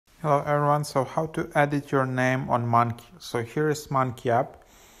Hello everyone, so how to edit your name on Monkey. So here is Monkey app.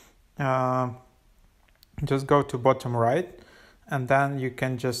 Just go to bottom right and then you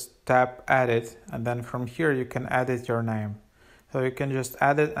can just tap edit, and then from here you can edit your name. So you can just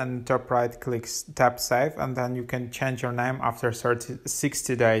edit and top right click tap save, and then you can change your name after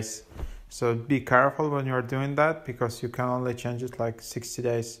 60 days. So be careful when you're doing that because you can only change it like 60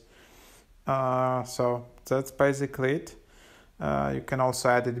 days. So that's basically it. You can also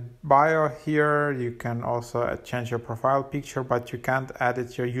edit bio here. You can also change your profile picture, but you can't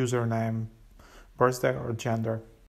edit your username, birthday or gender.